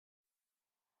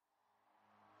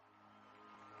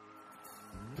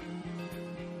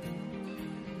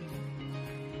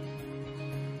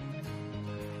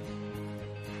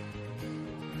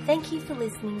Thank you for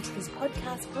listening to this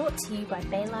podcast brought to you by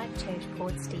Baylife Church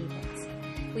Port Stephens.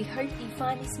 We hope you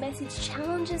find this message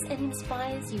challenges and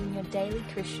inspires you in your daily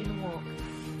Christian walk.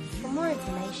 For more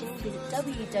information, visit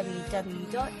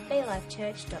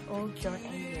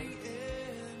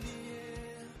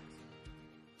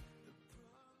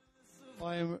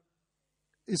www.baylifechurch.org.au.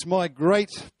 It's my great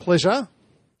pleasure.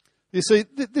 You see,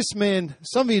 this man,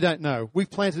 some of you don't know, we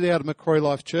planted out of Macquarie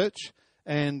Life Church,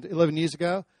 and 11 years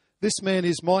ago, this man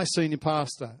is my senior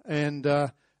pastor, and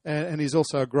he's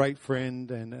also a great friend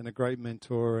and a great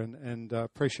mentor, and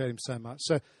appreciate him so much.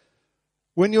 So,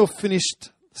 when you're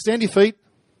finished, stand your feet.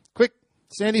 Quick,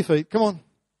 stand your feet. Come on.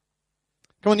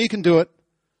 Come on, you can do it.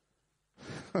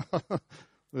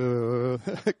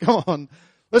 Come on.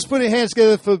 Let's put our hands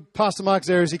together for Pastor Mark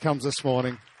Zare as he comes this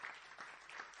morning.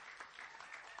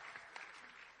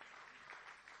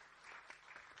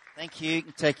 Thank you. You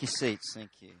can take your seats. Thank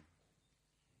you.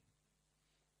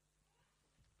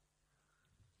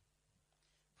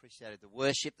 Appreciated the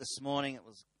worship this morning. It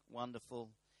was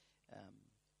wonderful.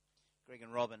 Greg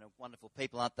and Robin are wonderful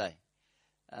people, aren't they?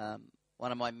 One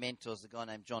of my mentors, a guy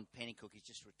named John Pennycook, he's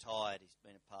just retired. He's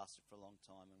been a pastor for a long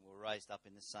time, and we were raised up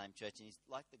in the same church. And he's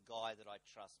like the guy that I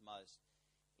trust most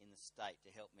in the state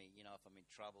to help me, you know, if I'm in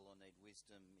trouble or need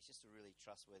wisdom. He's just a really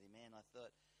trustworthy man. I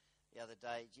thought the other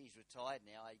day, he's retired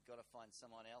now. I've got to find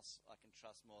someone else I can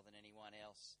trust more than anyone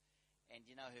else. And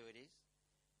you know who it is?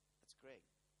 It's Greg.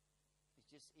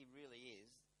 He really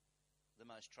is the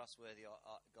most trustworthy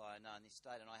guy I know in this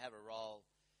state. And I have a role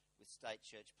with state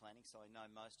church planning, so I know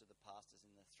most of the pastors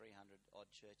in the 300-odd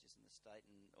churches in the state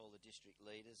and all the district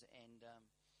leaders. And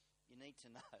you need to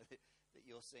know that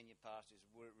your senior pastor is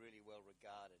really well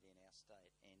regarded in our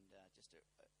state, and just a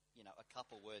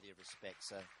couple worthy of respect.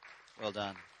 So, well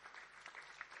done.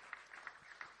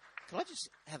 Can I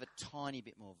just have a tiny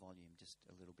bit more volume, just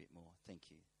a little bit more? Thank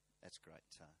you. That's great.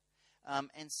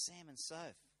 And Sam and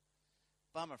Soph.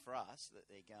 Bummer for us that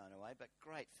they're going away, but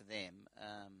great for them.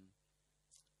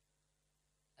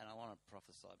 And I want to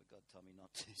prophesy, but God told me not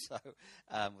to, so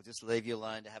we'll just leave you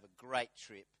alone to have a great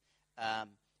trip.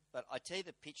 But I tell you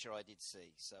the picture I did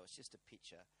see, so it's just a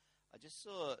picture. I just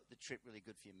saw the trip really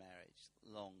good for your marriage,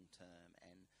 long term,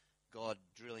 and God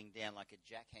drilling down like a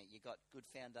jackhammer. You got good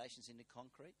foundations into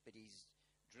concrete, but He's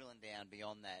drilling down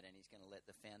beyond that, and He's going to let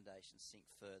the foundations sink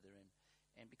further.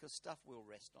 And because stuff will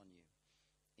rest on you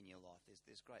in your life,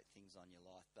 there's great things on your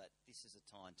life, but this is a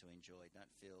time to enjoy.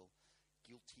 Don't feel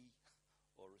guilty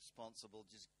or responsible.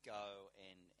 Just go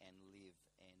and live,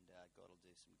 and God will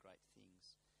do some great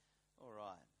things. All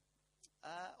right.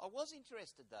 I was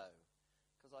interested though,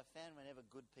 because I found whenever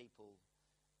good people,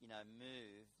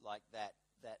 move like that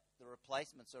the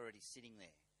replacement's already sitting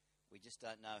there. We just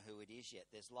don't know who it is yet.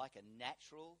 There's like a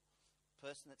natural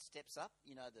person that steps up,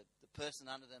 the person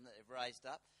under them that they've raised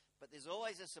up, but there's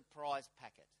always a surprise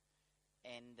packet.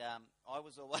 And I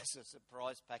was always a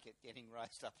surprise packet getting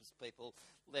raised up as people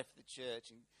left the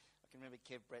church. And I can remember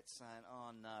Kev Brett saying,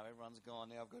 "Oh no, everyone's gone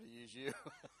now, I've got to use you."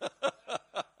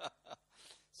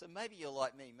 So maybe you're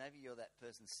like me, maybe you're that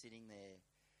person sitting there.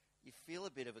 You feel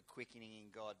a bit of a quickening in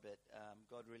God, but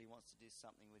God really wants to do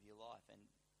something with your life. And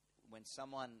when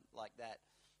someone like that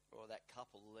or that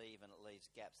couple leave and it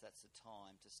leaves gaps, that's the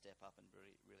time to step up and be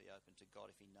really open to God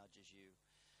if He nudges you.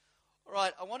 All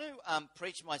right, I want to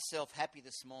preach myself happy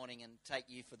this morning and take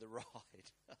you for the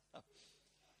ride.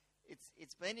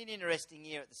 It's been an interesting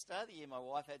year. At the start of the year, my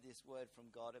wife had this word from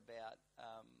God about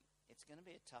it's going to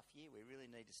be a tough year. We really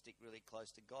need to stick really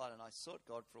close to God. And I sought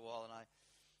God for a while, and I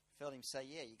felt Him say,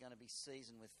 yeah, you're going to be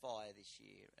seasoned with fire this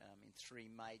year in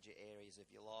three major areas of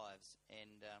your lives.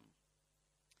 And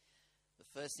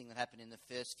the first thing that happened in the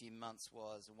first few months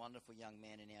was a wonderful young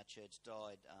man in our church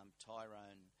died,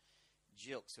 Tyrone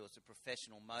Gilks, who was a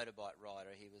professional motorbike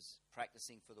rider. He was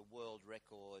practicing for the world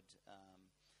record.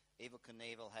 Evel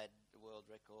Knievel had the world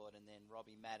record, and then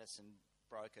Robbie Madison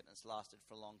broke it, and it's lasted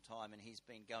for a long time. And he's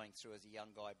been going through as a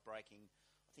young guy, breaking,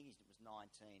 I think it was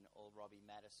 19, all Robbie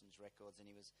Madison's records. And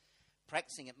he was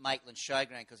practicing at Maitland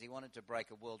Showground because he wanted to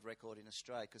break a world record in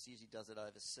Australia, because he usually does it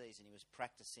overseas. And he was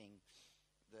practicing.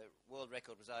 The world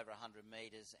record was over 100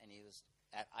 metres, and he was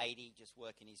at 80, just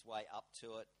working his way up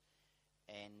to it.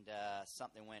 And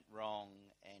something went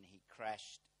wrong, and he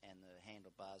crashed, and the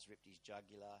handlebars ripped his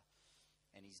jugular.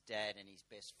 And his dad and his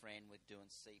best friend were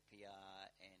doing CPR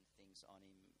and things on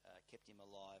him, kept him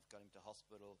alive, got him to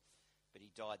hospital, but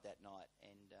he died that night,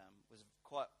 and was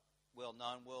quite well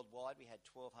known worldwide. We had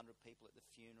 1,200 people at the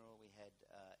funeral. We had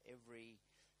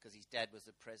because his dad was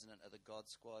the president of the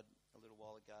God Squad a little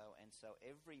while ago, and so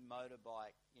every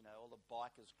motorbike, all the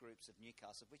bikers groups of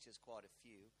Newcastle, which is quite a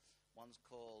few. One's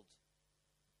called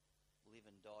live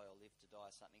and die or live to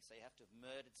die or something. So you have to have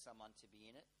murdered someone to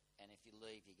be in it, and if you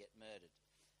leave, you get murdered.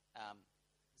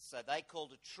 So they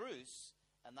called a truce,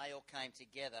 and they all came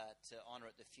together to honour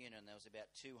at the funeral, and there was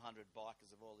about 200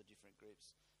 bikers of all the different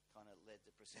groups kind of led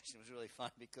the procession. It was really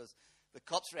fun because the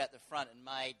cops were out the front and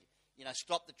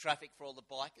stopped the traffic for all the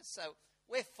bikers. So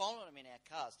we're following them in our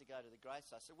cars to go to the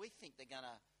gravesite. So we think they're going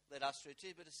to let us through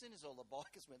too, but as soon as all the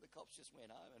bikers went, the cops just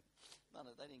went home, and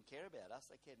they didn't care about us.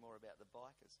 They cared more about the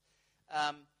bikers.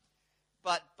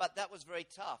 But that was very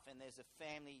tough, and there's a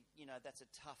family, that's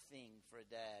a tough thing for a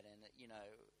dad, and,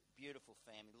 beautiful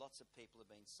family. Lots of people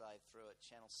have been saved through it.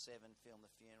 Channel 7 filmed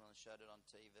the funeral and showed it on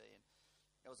TV, and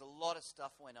there was a lot of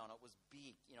stuff went on. It was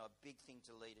big, a big thing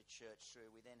to lead a church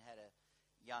through. We then had a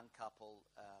young couple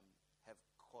have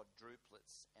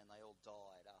quadruplets, and they all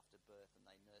died after birth, and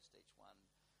they nursed each one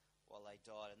while they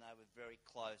died, and they were very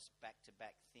close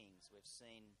back-to-back things. We've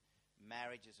seen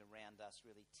marriages around us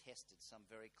really tested. Some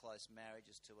very close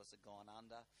marriages to us have gone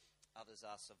under. Others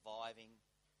are surviving.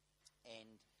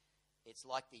 And it's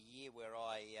like the year where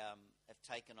I have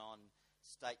taken on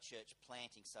state church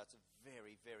planting, so it's a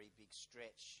very, very big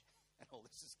stretch, and all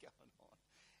this is going on.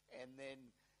 And then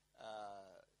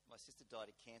my sister died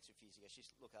of cancer a few years ago. She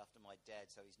used to look after my dad,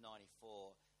 so he's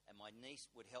 94, and my niece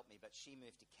would help me, but she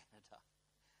moved to Canada.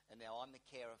 And now I'm the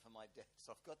carer for my dad.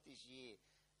 So I've got this year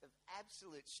of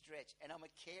absolute stretch, and I'm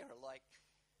a carer, and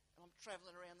I'm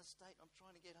travelling around the state, and I'm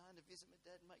trying to get home to visit my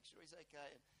dad and make sure he's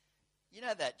okay. And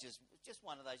that just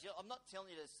one of those. I'm not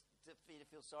telling you for you to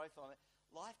feel sorry for me.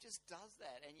 Life just does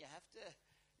that, and you have to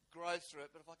grow through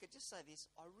it. But if I could just say this,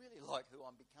 I really like who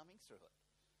I'm becoming through it.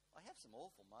 I have some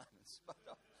awful moments, but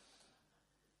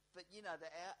the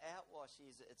outwash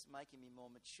is it's making me more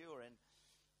mature. And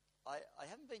I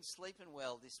haven't been sleeping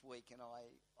well this week, and I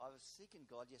was seeking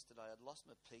God yesterday. I'd lost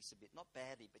my peace a bit, not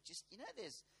badly, but just,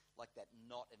 there's like that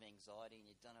knot of anxiety, and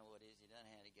you don't know what it is, you don't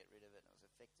know how to get rid of it, and it was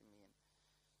affecting me. And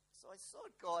so I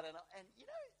sought God, and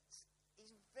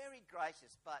He's very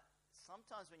gracious, but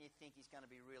sometimes when you think He's going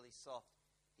to be really soft,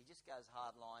 He just goes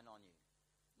hard line on you.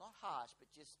 Not harsh,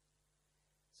 but just,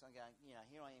 so I'm going, here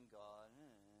I am, God.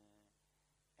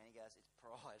 And He goes, it's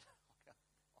pride.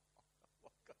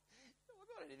 I've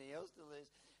got anything else to lose.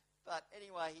 But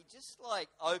anyway, He just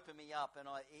opened me up, and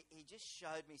He just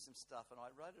showed me some stuff, and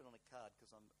I wrote it on a card because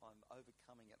I'm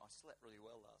overcoming it. I slept really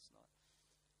well last night.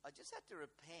 I just had to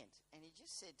repent, and He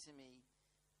just said to me,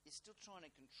 you're still trying to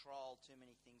control too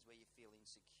many things where you feel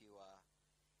insecure.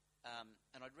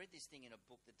 And I'd read this thing in a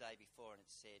book the day before, and it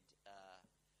said,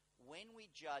 when we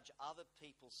judge other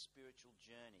people's spiritual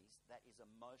journeys, that is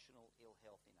emotional ill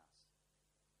health in us.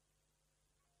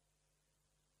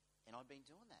 And I've been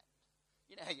doing that.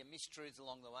 You know how you miss truths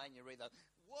along the way, and you read that,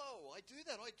 whoa, I do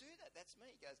that, that's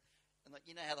me. He goes, and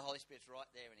how the Holy Spirit's right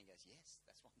there, and He goes, yes,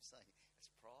 that's what I'm saying.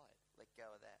 It's pride. Let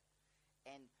go of that.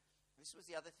 And this was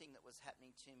the other thing that was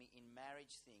happening to me in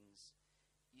marriage things.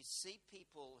 You see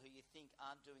people who you think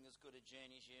aren't doing as good a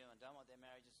journey as you and don't want their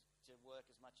marriages to work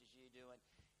as much as you do, and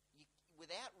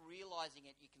without realising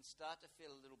it, you can start to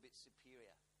feel a little bit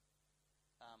superior.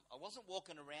 I wasn't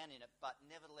walking around in it, but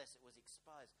nevertheless it was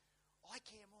exposed. I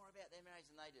care more about their marriage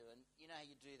than they do, and you know how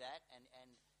you do that, and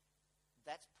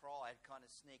that's pride kind of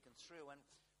sneaking through. And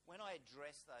when I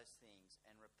addressed those things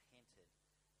and repented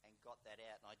and got that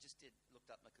out, and I just looked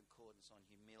up my concordance on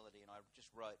humility, and I just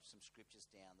wrote some scriptures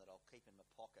down that I'll keep in my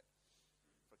pocket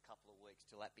for a couple of weeks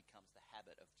till that becomes the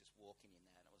habit of just walking in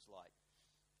that. And it was like,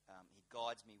 He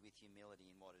guides me with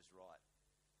humility in what is right.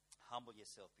 Humble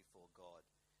yourself before God.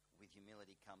 With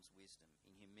humility comes wisdom.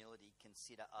 In humility,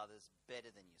 consider others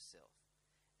better than yourself,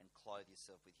 and clothe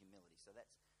yourself with humility. So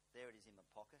there it is in my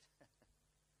pocket.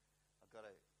 I've got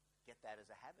to get that as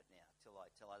a habit now till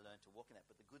I learn to walk in that.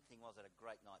 But the good thing was I had a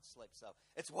great night's sleep, so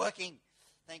it's working.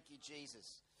 Thank you,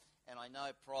 Jesus. And I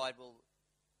know pride will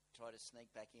try to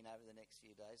sneak back in over the next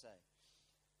few days.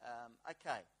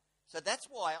 Okay, so that's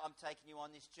why I'm taking you on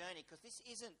this journey, because this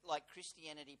isn't like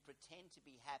Christianity, pretend to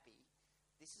be happy.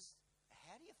 This is,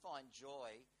 how do you find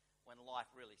joy when life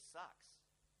really sucks?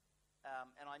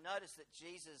 And I noticed that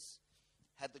Jesus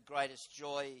had the greatest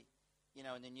joy, in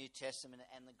the New Testament,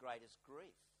 and the greatest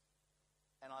grief.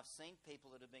 And I've seen people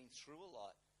that have been through a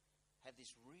lot have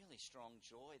this really strong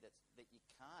joy that you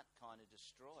can't kind of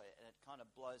destroy, and it kind of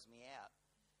blows me out.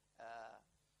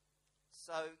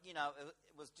 So,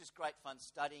 it was just great fun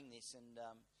studying this, and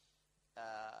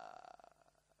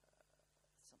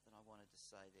something I wanted to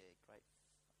say there. Great.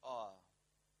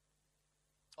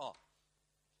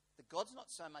 The God's not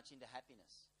so much into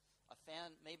happiness. I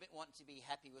found me wanting to be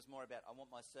happy was more about, I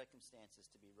want my circumstances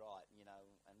to be right,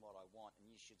 and what I want, and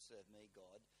you should serve me,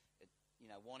 God.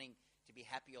 Wanting to to be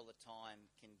happy all the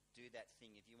time can do that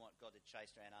thing if you want God to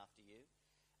chase around after you.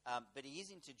 But he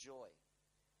is into joy.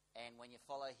 And when you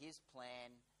follow his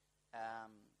plan,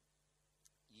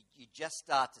 you just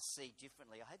start to see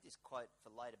differently. I had this quote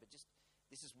for later, but just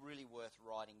this is really worth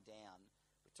writing down.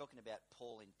 We're talking about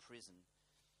Paul in prison.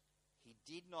 He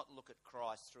did not look at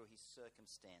Christ through his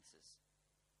circumstances.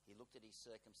 He looked at his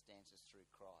circumstances through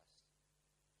Christ.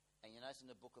 And you notice in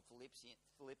the book of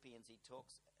Philippians, he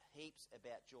talks heaps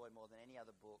about joy more than any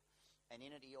other book. And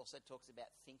in it, he also talks about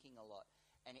thinking a lot.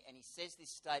 And he says this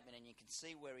statement, and you can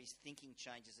see where his thinking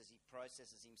changes as he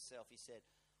processes himself. He said,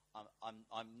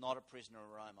 I'm not a prisoner of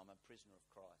Rome, I'm a prisoner of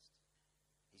Christ.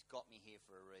 He's got me here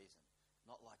for a reason.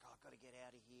 Not like, I've got to get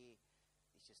out of here.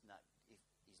 He's just, no,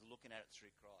 he's looking at it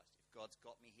through Christ. If God's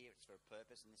got me here, it's for a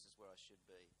purpose, and this is where I should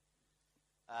be.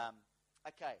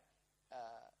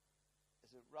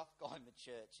 There's a rough guy in the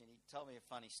church, and he told me a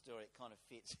funny story. It kind of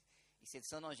fits. He said,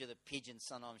 sometimes you're the pigeon,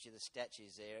 sometimes you're the statue,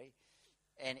 Zeri.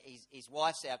 And his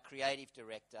wife's our creative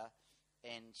director,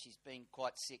 and she's been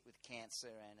quite sick with cancer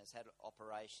and has had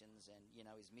operations and,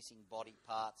 is missing body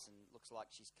parts and looks like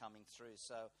she's coming through.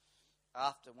 So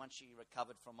once she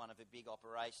recovered from one of her big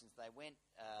operations, they went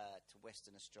to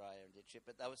Western Australia and did a trip.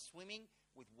 But they were swimming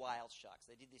with whale sharks.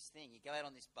 They did this thing. You go out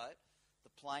on this boat,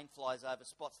 the plane flies over,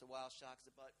 spots the whale sharks,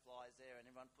 the boat flies there, and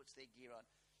everyone puts their gear on.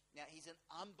 Now, he's an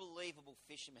unbelievable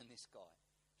fisherman, this guy.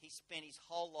 He spent his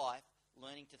whole life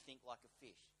learning to think like a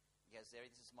fish. He goes, Zeri,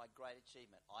 this is my great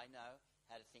achievement. I know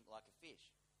how to think like a fish.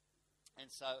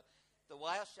 And so the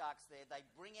whale sharks there, they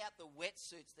bring out the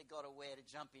wetsuits they got to wear to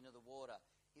jump into the water.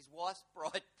 His wife's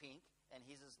bright pink and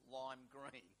his is lime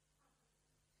green.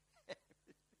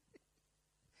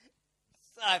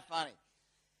 So funny.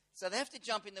 So they have to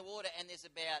jump in the water, and there's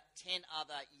about 10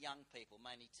 other young people,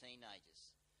 mainly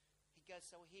teenagers. He goes,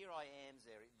 so here I am,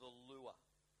 Zeri, the lure.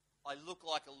 I look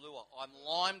like a lure. I'm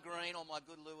lime green. All my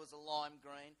good lures are lime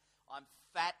green. I'm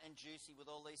fat and juicy with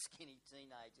all these skinny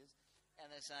teenagers.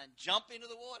 And they're saying, jump into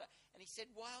the water. And he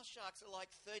said, whale sharks are like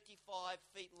 35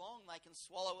 feet long. They can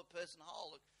swallow a person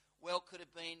whole. It well could have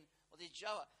been, well, there's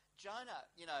Jonah,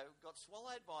 got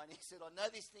swallowed by it. And he said, I know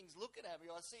this thing's looking at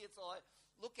me. I see it's like,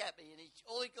 look at me. And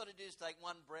all he got to do is take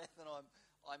one breath and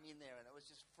I'm in there. And it was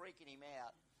just freaking him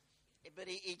out. But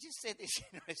he just said this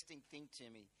interesting thing to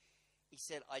me. He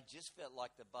said, I just felt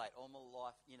like the bait. All my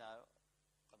life,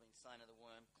 I've been saying to the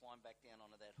worm, climb back down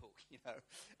onto that hook,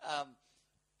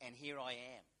 and here I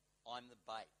am. I'm the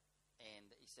bait. And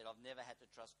he said, I've never had to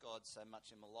trust God so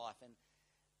much in my life. And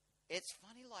it's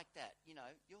funny like that.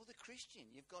 You're the Christian.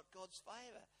 You've got God's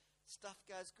favour. Stuff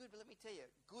goes good. But let me tell you,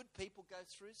 good people go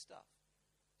through stuff.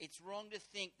 It's wrong to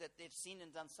think that they've sinned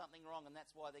and done something wrong, and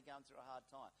that's why they're going through a hard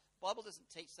time. The Bible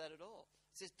doesn't teach that at all.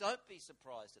 It says, don't be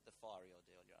surprised at the fiery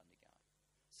ordeal you're undergoing.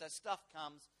 So stuff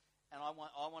comes, and I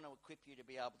want to equip you to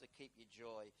be able to keep your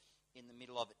joy in the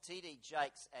middle of it. T.D.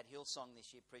 Jakes at Hillsong this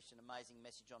year preached an amazing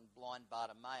message on blind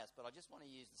Bartimaeus, but I just want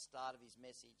to use the start of his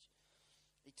message.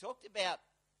 He talked about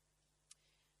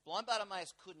blind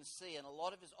Bartimaeus couldn't see, and a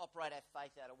lot of us operate our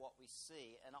faith out of what we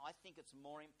see, and I think it's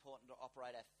more important to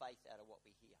operate our faith out of what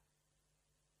we hear.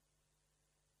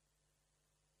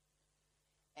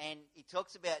 And he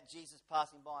talks about Jesus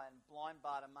passing by, and blind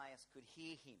Bartimaeus could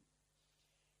hear him.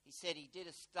 He said he did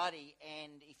a study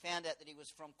and he found out that he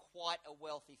was from quite a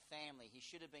wealthy family. He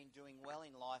should have been doing well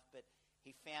in life, but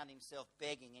he found himself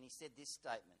begging. And he said this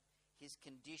statement, his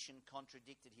condition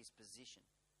contradicted his position.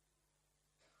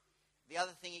 The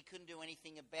other thing, he couldn't do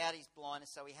anything about his blindness,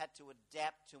 so he had to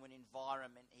adapt to an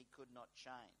environment he could not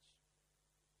change.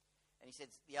 And he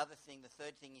said the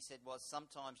third thing he said was,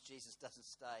 sometimes Jesus doesn't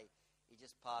stay, he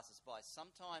just passes by.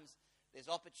 Sometimes there's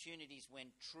opportunities when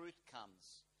truth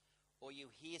comes, or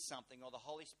you hear something, or the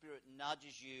Holy Spirit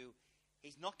nudges you.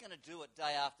 He's not going to do it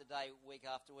day after day, week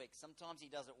after week. Sometimes he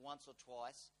does it once or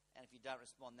twice, and if you don't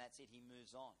respond, that's it, he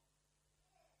moves on.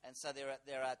 And so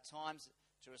there are times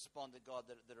to respond to God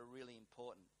that are really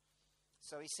important.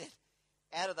 So he said,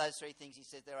 out of those three things, he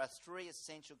said, there are three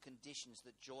essential conditions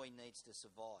that joy needs to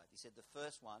survive. He said the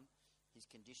first one, his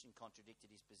condition contradicted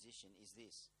his position, is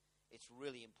this. It's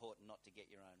really important not to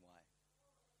get your own way.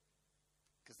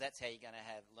 Because that's how you're going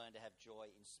to learn to have joy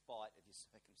in spite of your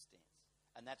circumstance.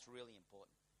 And that's really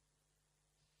important.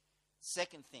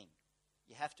 Second thing,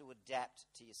 you have to adapt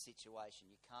to your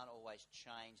situation. You can't always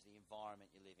change the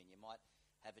environment you live in. You might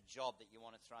have a job that you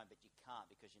want to throw in, but you can't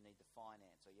because you need the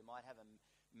finance. Or you might have a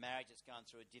marriage that's going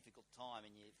through a difficult time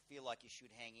and you feel like you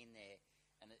should hang in there.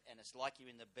 And it's like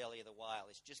you're in the belly of the whale.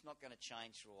 It's just not going to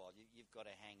change for a while. You've got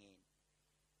to hang in.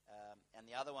 And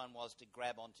the other one was to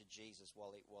grab onto Jesus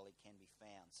while he can be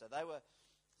found. So they were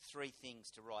 3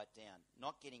 things to write down.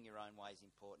 Not getting your own way is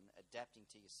important, adapting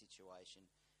to your situation,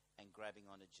 and grabbing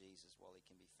onto Jesus while he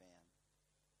can be found.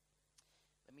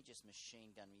 Let me just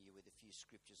machine gun you with a few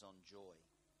scriptures on joy.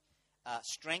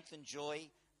 Strength and joy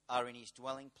are in his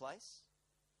dwelling place.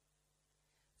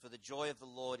 For the joy of the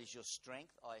Lord is your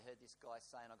strength. I heard this guy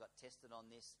saying, I got tested on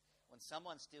this. When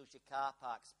someone steals your car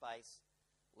park space,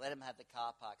 let them have the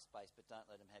car park space, but don't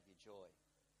let them have your joy.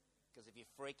 Because if you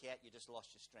freak out, you just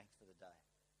lost your strength for the day.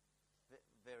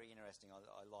 Very interesting. I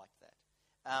like that.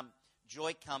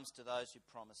 Joy comes to those who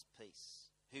promote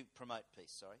peace.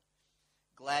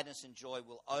 Gladness and joy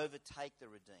will overtake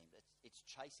the redeemed. It's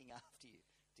chasing after you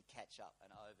to catch up and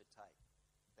overtake.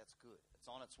 That's good. It's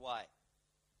on its way.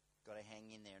 Got to hang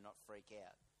in there and not freak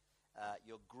out.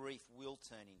 Your grief will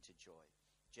turn into joy.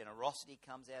 Generosity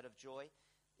comes out of joy.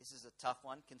 This is a tough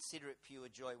one. Consider it pure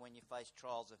joy when you face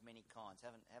trials of many kinds.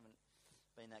 Haven't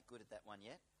been that good at that one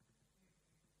yet.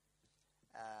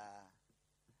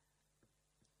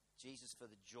 Jesus, for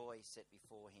the joy set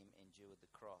before him, endured the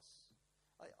cross.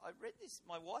 I read this.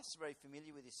 My wife's very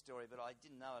familiar with this story, but I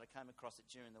didn't know it. I came across it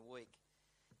during the week.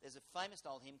 There's a famous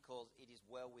old hymn called It Is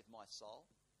Well With My Soul.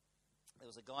 There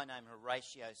was a guy named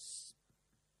Horatio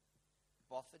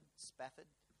Spafford,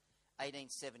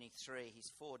 1873. His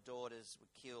 4 daughters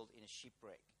were killed in a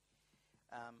shipwreck.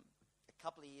 A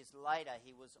couple of years later,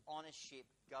 he was on a ship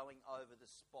going over the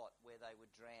spot where they were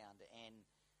drowned. And,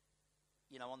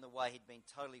 on the way, he'd been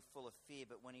totally full of fear.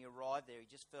 But when he arrived there, he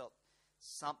just felt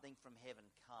something from heaven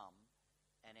come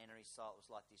and enter his soul. It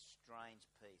was like this strange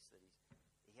peace that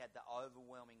he had the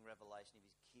overwhelming revelation of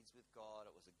his kids with God.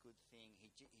 It was a good thing.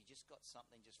 He just got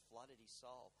something just flooded his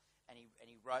soul. And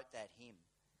he wrote that hymn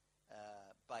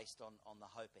based on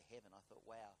the hope of heaven. I thought,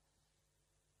 wow,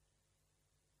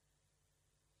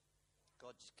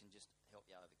 God can just help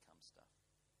you overcome stuff.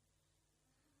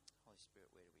 Holy Spirit,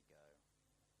 where do we go?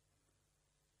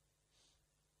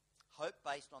 Hope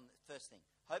based on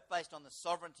the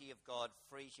sovereignty of God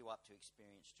frees you up to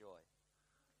experience joy.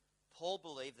 Paul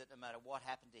believed that no matter what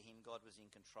happened to him, God was in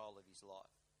control of his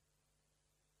life.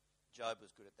 Job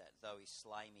was good at that. Though he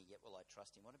slay me, yet will I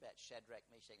trust him. What about Shadrach,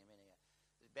 Meshach, and Abednego?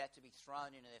 They're about to be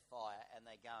thrown into their fire, and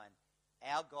they're going,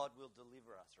 our God will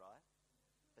deliver us, right?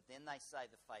 But then they say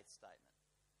the faith statement.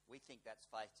 We think that's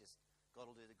faith, just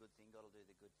God will do the good thing, God will do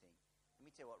the good thing. Let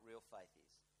me tell you what real faith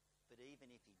is. But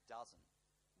even if he doesn't,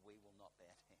 we will not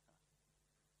bow down.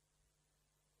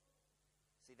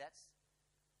 See, that's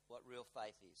what real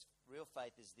faith is. Real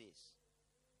faith is this,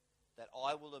 that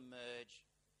I will emerge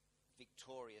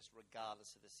victorious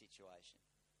regardless of the situation.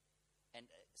 And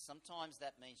sometimes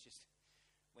that means just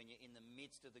when you're in the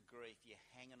midst of the grief, you're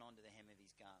hanging on to the hem of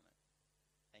his garment.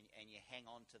 And you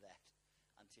hang on to that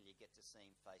until you get to see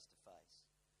him face to face.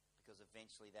 Because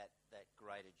eventually that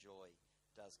greater joy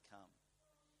does come.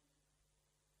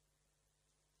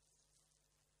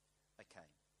 Okay.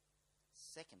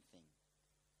 Second thing.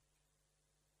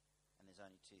 And there's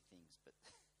only 2 things, but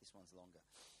this one's longer.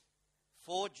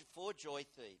 4 joy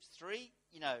thieves. 3,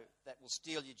 that will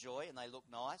steal your joy and they look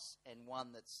nice, and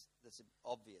 1 that's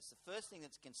obvious. The first thing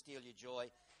that can steal your joy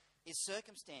is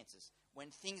circumstances. When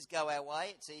things go our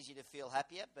way, it's easy to feel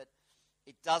happier, but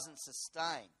it doesn't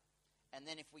sustain. And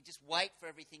then if we just wait for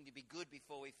everything to be good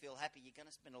before we feel happy, you're going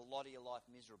to spend a lot of your life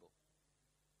miserable.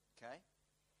 Okay?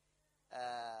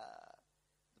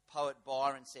 The poet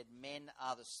Byron said, men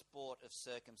are the sport of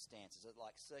circumstances. It's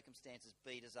like circumstances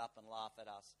beat us up and laugh at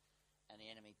us, and the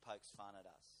enemy pokes fun at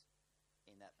us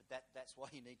in that. But that's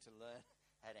why you need to learn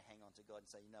how to hang on to God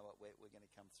and say, you know what, we're going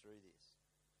to come through this.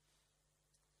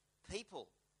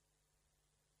 People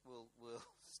will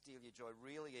steal your joy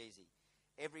really easy.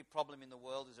 Every problem in the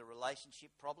world is a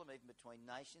relationship problem, even between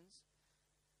nations.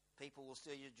 People will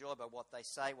steal your joy by what they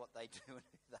say, what they do, and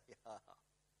who they are.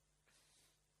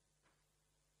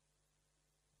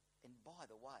 And by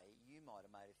the way, you might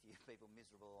have made a few people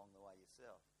miserable along the way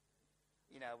yourself.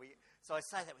 So I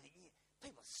say that with you.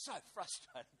 People are so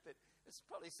frustrated, but there's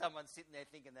probably someone sitting there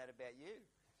thinking that about you.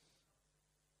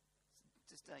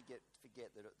 Just don't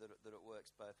forget that it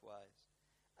works both ways.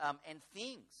 And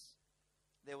things.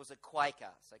 There was a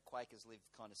Quaker. So Quakers live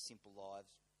kind of simple lives.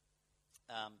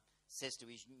 Says to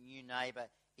his new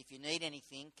neighbour, if you need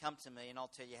anything, come to me and I'll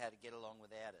tell you how to get along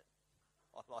without it.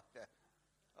 I like that.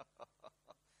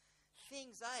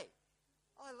 Things, eh?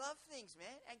 I love things,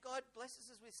 man. And God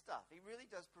blesses us with stuff. He really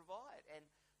does provide. And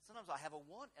sometimes I have a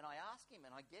want and I ask him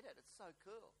and I get it. It's so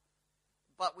cool.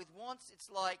 But with wants, it's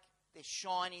like they're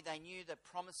shiny. They knew they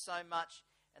promised so much.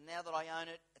 And now that I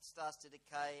own it, it starts to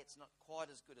decay. It's not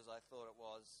quite as good as I thought it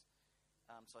was.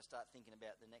 So I start thinking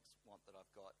about the next want that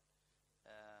I've got.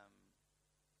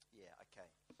 Yeah, okay.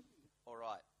 All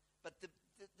right. But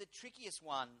the trickiest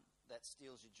one that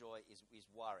steals your joy is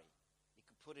worry. You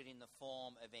could put it in the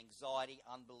form of anxiety,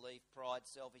 unbelief, pride,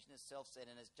 selfishness,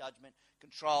 self-centeredness, judgment,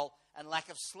 control, and lack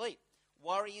of sleep.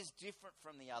 Worry is different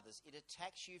from the others. It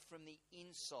attacks you from the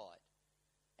inside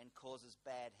and causes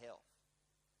bad health.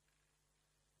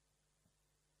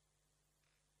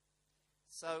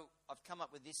 So I've come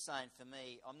up with this saying for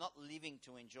me: I'm not living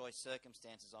to enjoy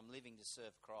circumstances, I'm living to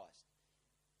serve Christ.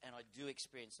 And I do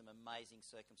experience some amazing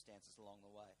circumstances along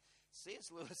the way. C.S.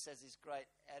 Lewis has this great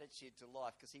attitude to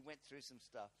life because he went through some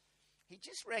stuff. He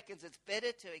just reckons it's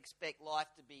better to expect life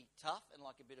to be tough and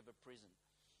like a bit of a prison.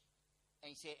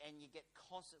 And he said, and you get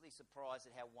constantly surprised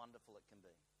at how wonderful it can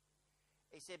be.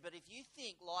 He said, but if you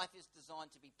think life is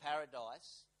designed to be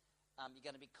paradise, you're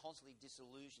going to be constantly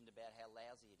disillusioned about how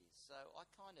lousy it is. So I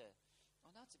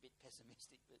know it's a bit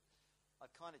pessimistic, but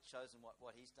I've kind of chosen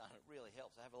what he's done. It really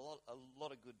helps. I have a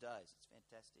lot of good days. It's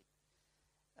fantastic.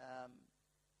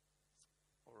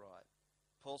 All right.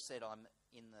 Paul said, I'm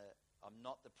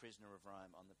not the prisoner of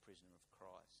Rome. I'm the prisoner of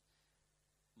Christ.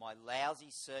 My lousy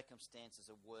circumstances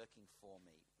are working for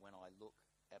me when I look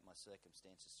at my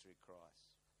circumstances through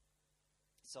Christ.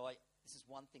 So this is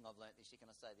one thing I've learnt this year. Can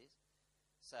I say this?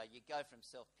 So you go from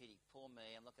self-pity. Poor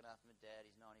me. I'm looking after my dad.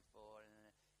 He's 94. And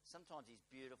sometimes he's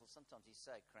beautiful. Sometimes he's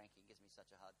so cranky. It gives me such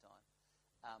a hard time.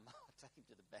 I take him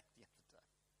to the bank the other day.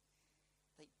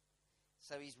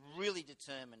 So he's really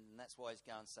determined, and that's why he's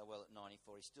going so well at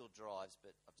 94. He still drives,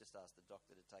 but I've just asked the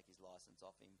doctor to take his licence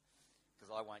off him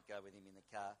because I won't go with him in the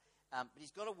car. But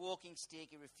he's got a walking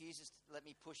stick. He refuses to let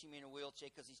me push him in a wheelchair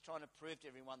because he's trying to prove to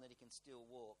everyone that he can still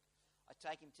walk. I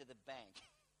take him to the bank.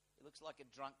 He looks like a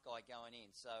drunk guy going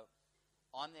in. So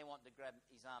I'm there wanting to grab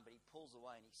his arm, but he pulls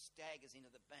away and he staggers into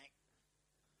the bank.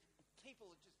 People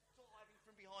are just diving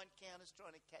from behind counters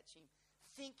trying to catch him,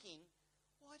 thinking,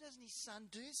 why doesn't his son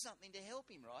do something to help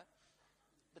him, right?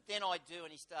 But then I do,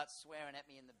 and he starts swearing at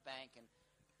me in the bank, and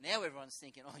now everyone's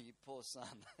thinking, oh, you poor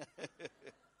son.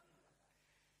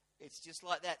 It's just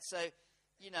like that. So,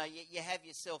 you have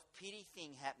your self-pity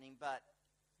thing happening, but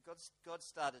God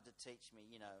started to teach me,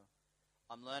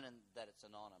 I'm learning that it's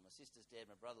an honour. My sister's dead,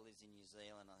 my brother lives in New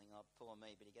Zealand. I think, oh, poor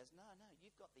me. But he goes, no,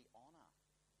 you've got the honour.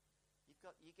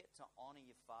 You get to honour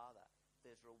your father.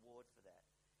 There's reward for that.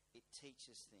 It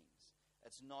teaches things.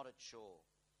 It's not a chore.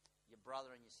 Your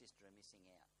brother and your sister are missing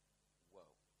out. Whoa.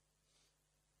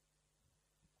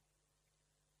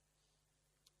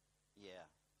 Yeah.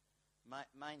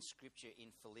 Main scripture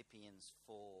in Philippians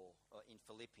 4,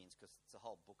 because it's a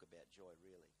whole book about joy,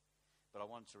 really. But I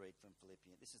wanted to read from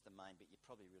Philippians. This is the main bit. You're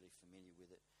probably really familiar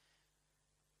with it.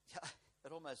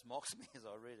 It almost mocks me as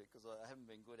I read it because I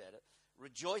haven't been good at it.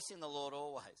 Rejoice in the Lord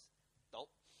always. Don't.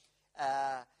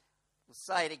 We'll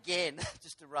say it again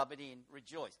just to rub it in.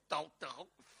 Rejoice. Don't.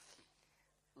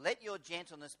 Let your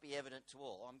gentleness be evident to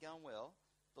all. I'm going, well,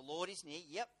 the Lord is near.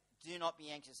 Yep. Do not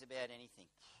be anxious about anything.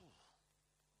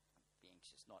 Be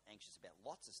anxious. Not anxious about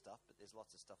lots of stuff, but there's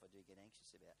lots of stuff I do get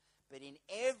anxious about. But in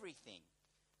everything,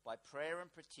 by prayer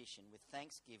and petition, with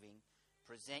thanksgiving,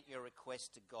 present your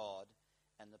request to God,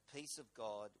 and the peace of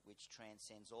God, which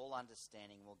transcends all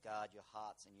understanding, will guard your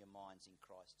hearts and your minds in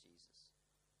Christ Jesus.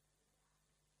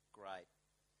 Great.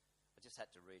 I just had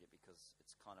to read it because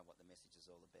it's kind of what the message is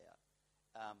all about.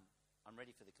 I'm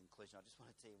ready for the conclusion. I just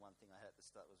want to tell you one thing I had at the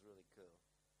start was really cool.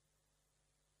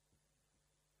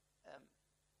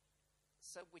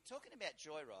 So we're talking about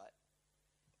joy, right?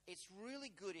 It's really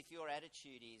good if your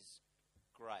attitude is,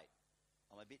 great,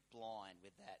 I'm a bit blind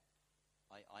with that.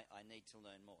 I need to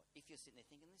learn more. If you're sitting there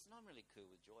thinking, listen, I'm really cool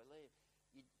with joy, leave.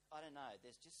 I don't know.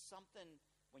 There's just something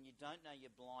when you don't know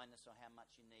your blindness or how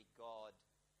much you need God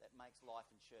that makes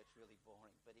life in church really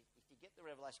boring. But if you get the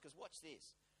revelation, because watch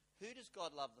this. Who does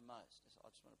God love the most? I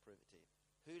just want to prove it to you.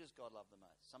 Who does God love the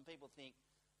most? Some people think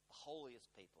the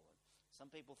holiest people.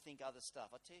 Some people think other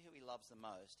stuff. I tell you who he loves the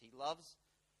most. He loves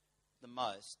the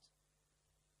most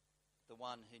the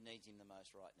one who needs him the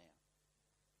most right now.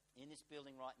 In this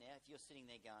building right now, if you're sitting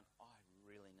there going, I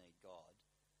really need God,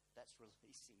 that's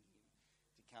releasing him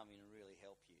to come in and really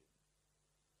help you.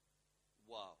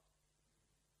 Wow.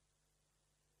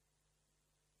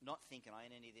 Not thinking I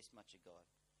ain't any this much of God.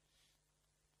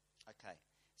 Okay,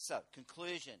 so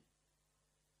conclusion.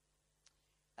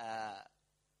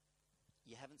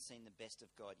 You haven't seen the best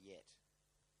of God yet.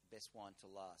 Best wine to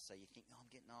last. So you think,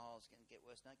 I'm getting old, it's going to get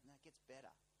worse. No, it gets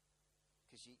better.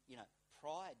 Because,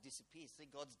 pride disappears. See,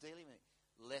 God's dealing with it.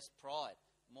 Less pride,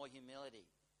 more humility.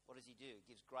 What does he do? He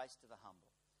gives grace to the humble.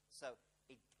 So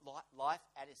life,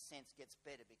 at a sense, gets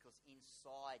better because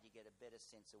inside you get a better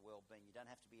sense of well-being. You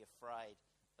don't have to be afraid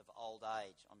of old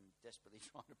age. I'm desperately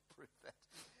trying to prove that.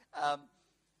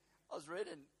 I was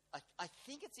reading, I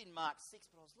think it's in Mark 6,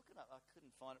 but I was looking up, I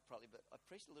couldn't find it properly, but I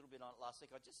preached a little bit on it last week.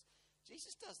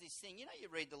 Jesus does this thing. You know, you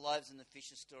read the loaves and the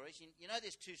fishes stories. You know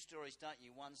there's two stories, don't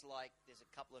you? One's like there's a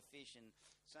couple of fish and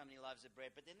so many loaves of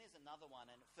bread. But then there's another one,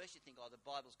 and at first you think, oh, the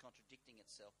Bible's contradicting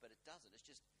itself, but it doesn't. It's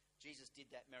just Jesus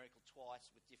did that miracle twice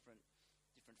with different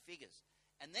figures.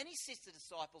 And then he sits the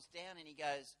disciples down and he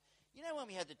goes, you know when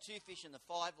we had the 2 fish and the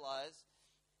 5 loaves,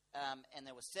 and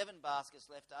there were 7 baskets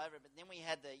left over, but then we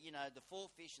had the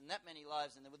 4 fish and that many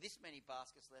loaves, and there were this many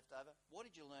baskets left over. What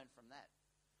did you learn from that?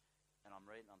 And I'm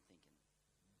reading, I'm thinking,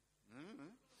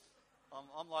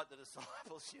 I'm like the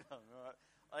disciples, right?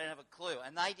 I didn't have a clue,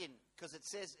 and they didn't, because it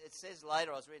says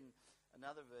later. I was reading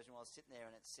another version while I was sitting there,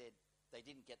 and it said they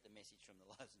didn't get the message from the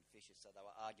loaves and fishes, so they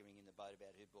were arguing in the boat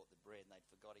about who brought the bread, and they'd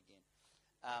forgot again.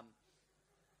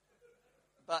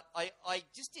 But I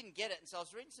just didn't get it, and so I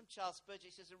was reading some Charles Spurgeon.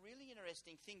 He says a really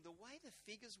interesting thing: the way the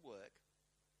figures work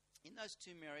in those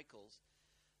 2 miracles.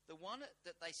 The one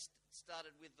that they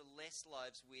started with the less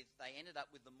loaves with, they ended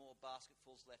up with the more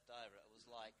basketfuls left over. It was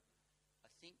like, I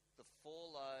think the 4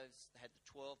 loaves had the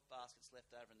 12 baskets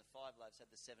left over, and the 5 loaves had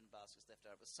the 7 baskets left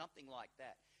over. It was something like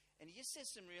that. And he just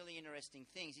says some really interesting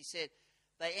things. He said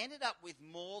they ended up with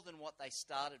more than what they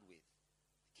started with.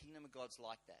 The kingdom of God's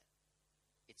like that.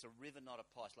 It's a river, not a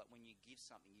pie. It's like when you give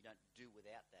something, you don't do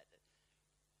without that.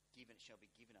 Given it shall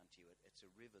be given unto you. It's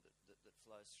a river that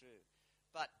flows through.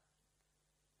 But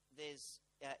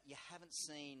you haven't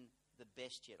seen the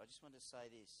best yet. I just want to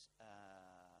say this.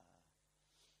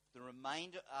 The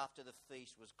remainder after the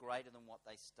feast was greater than what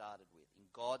they started with.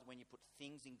 In God, when you put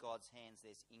things in God's hands,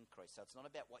 there's increase. So it's not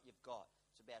about what you've got.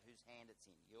 It's about whose hand it's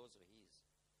in, yours or his.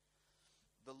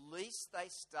 The least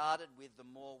they started with, the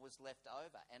more was left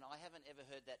over. And I haven't ever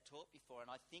heard that taught before,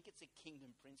 and I think it's a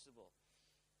kingdom principle.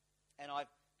 And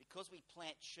because we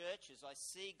plant churches, I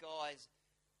see guys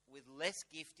with less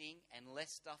gifting and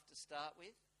less stuff to start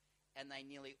with, and they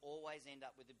nearly always end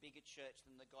up with a bigger church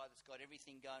than the guy that's got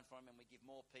everything going for him and we give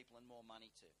more people and more money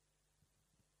to.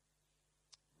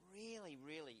 Really,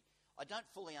 really, I don't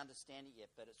fully understand it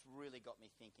yet, but it's really got me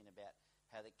thinking about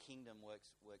how the kingdom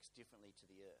works differently to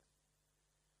the earth.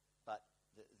 But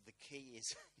the key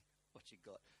is what you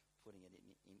got, putting it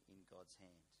in God's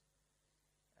hand.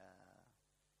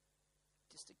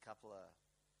 Just a couple of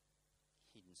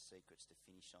hidden secrets to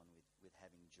finish on with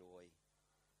having joy,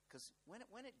 because when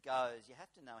it goes, you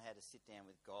have to know how to sit down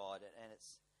with God, and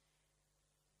it's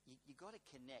you got to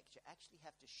connect. You actually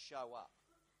have to show up.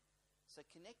 So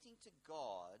connecting to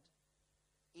God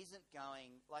isn't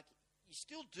going like you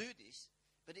still do this,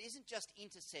 but it isn't just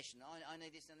intercession. I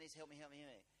need this and this. Help me.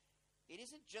 It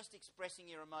isn't just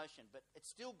expressing your emotion, but it's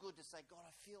still good to say, God,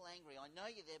 I feel angry. I know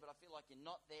you're there, but I feel like you're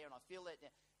not there, and I feel that.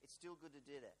 It's still good to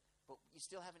do that. But you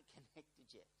still haven't connected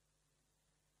yet.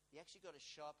 You actually got to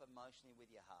show up emotionally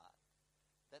with your heart.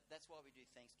 That's why we do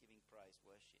Thanksgiving praise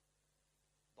worship.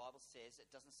 The Bible says,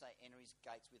 it doesn't say enter his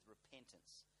gates with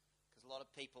repentance. Because a lot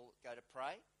of people go to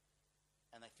pray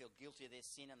and they feel guilty of their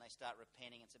sin and they start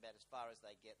repenting. It's about as far as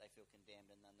they get. They feel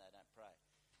condemned and then they don't pray.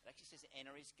 It actually says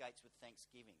enter his gates with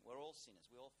thanksgiving. We're all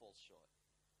sinners. We all fall short.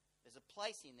 There's a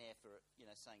place in there for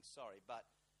saying sorry, but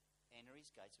enter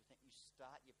his gates with thanksgiving. You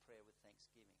start your prayer with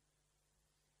thanksgiving.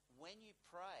 When you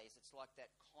praise, it's like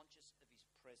that conscious of his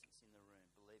presence in the room,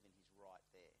 believing he's right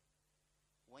there.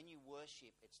 When you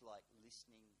worship, it's like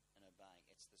listening and obeying.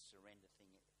 It's the surrender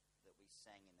thing that we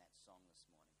sang in that song this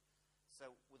morning.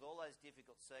 So with all those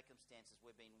difficult circumstances,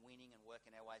 we've been winning and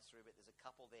working our way through, but there's a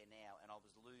couple there now, and I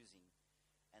was losing.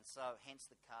 And so,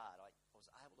 hence the card. I was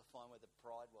able to find where the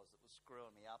pride was that was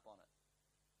screwing me up on it.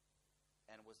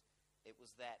 And it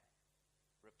was that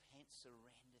repent,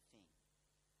 surrender thing.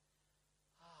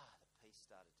 The peace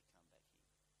started to come back in.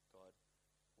 God,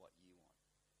 what you want.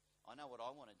 I know what I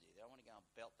want to do there. I want to go and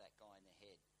belt that guy in the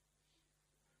head.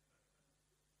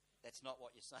 That's not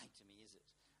what you're saying to me, is it?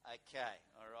 Okay,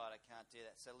 all right, I can't do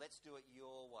that. So let's do it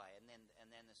your way, and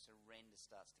then the surrender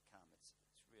starts to come. It's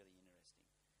really interesting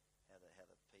how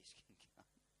the peace can come.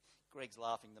 Greg's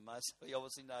laughing the most, so he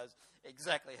obviously knows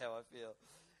exactly how I feel.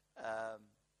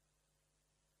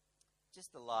 Just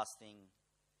the last thing.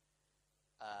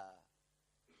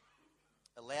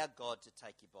 Allow God to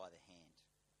take you by the hand.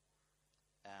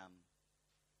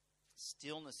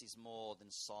 Stillness is more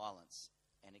than silence,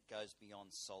 and it goes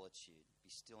beyond solitude. Be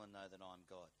still and know that I'm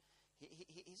God.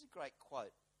 Here's a great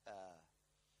quote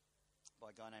by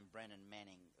a guy named Brennan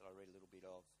Manning that I read a little bit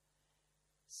of.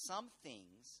 Some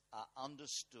things are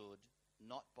understood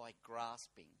not by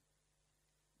grasping,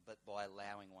 but by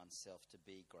allowing oneself to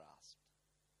be grasped.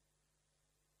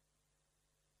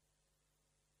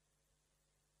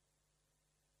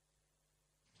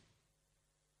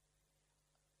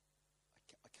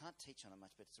 can't teach on it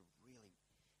much, but it's a really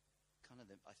kind of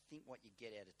I think what you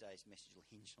get out of today's message will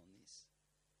hinge on this.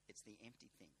 It's the empty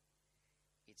thing.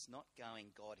 It's not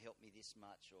going, God, help me this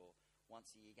much, or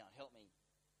once a year going, help me.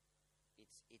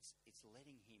 It's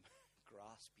letting him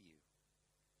grasp you.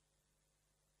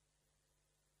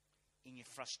 In your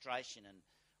frustration and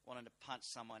wanting to punch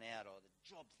someone out, or the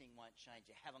job thing won't change,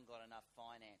 you haven't got enough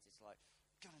finance, it's like,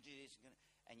 I'm going to do this,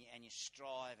 and you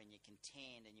strive and you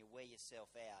contend and you wear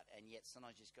yourself out, and yet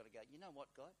sometimes you just got to go, you know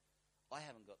what, God? I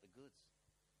haven't got the goods.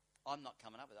 I'm not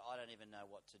coming up with it. I don't even know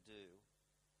what to do.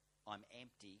 I'm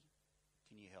empty.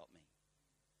 Can you help me?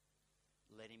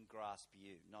 Let him grasp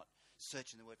you, not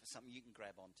searching the word for something you can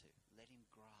grab onto. Let him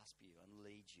grasp you and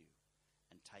lead you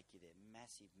and take you there.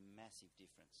 Massive, massive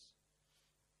difference.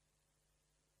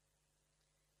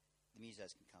 The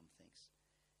musos can come, thanks.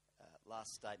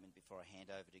 Last statement before I hand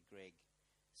over to Greg.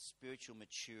 Spiritual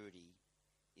maturity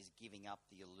is giving up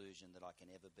the illusion that I can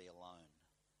ever be alone.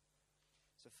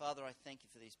 So, Father, I thank you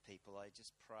for these people. I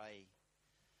just pray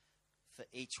for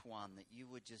each one that you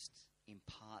would just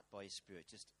impart by your Spirit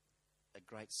just a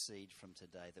great seed from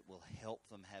today that will help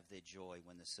them have their joy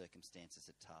when the circumstances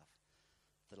are tough,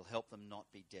 that'll help them not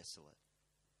be desolate,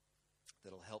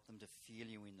 that'll help them to feel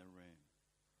you in the room,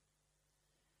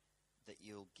 that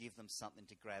you'll give them something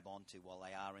to grab onto while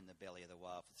they are in the belly of the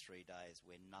whale for 3 days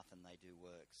where nothing they do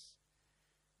works,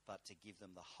 but to give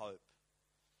them the hope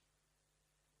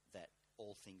that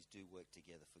all things do work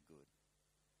together for good,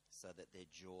 so that their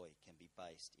joy can be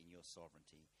based in your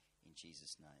sovereignty. In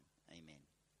Jesus' name, amen.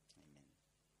 Amen.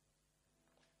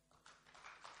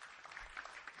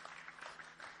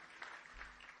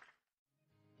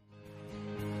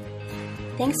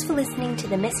 Thanks for listening to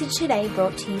the message today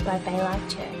brought to you by Baylife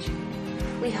Church.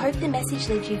 We hope the message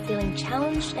leaves you feeling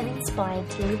challenged and inspired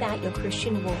to live out your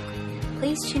Christian walk.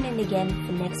 Please tune in again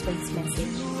for next week's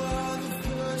message.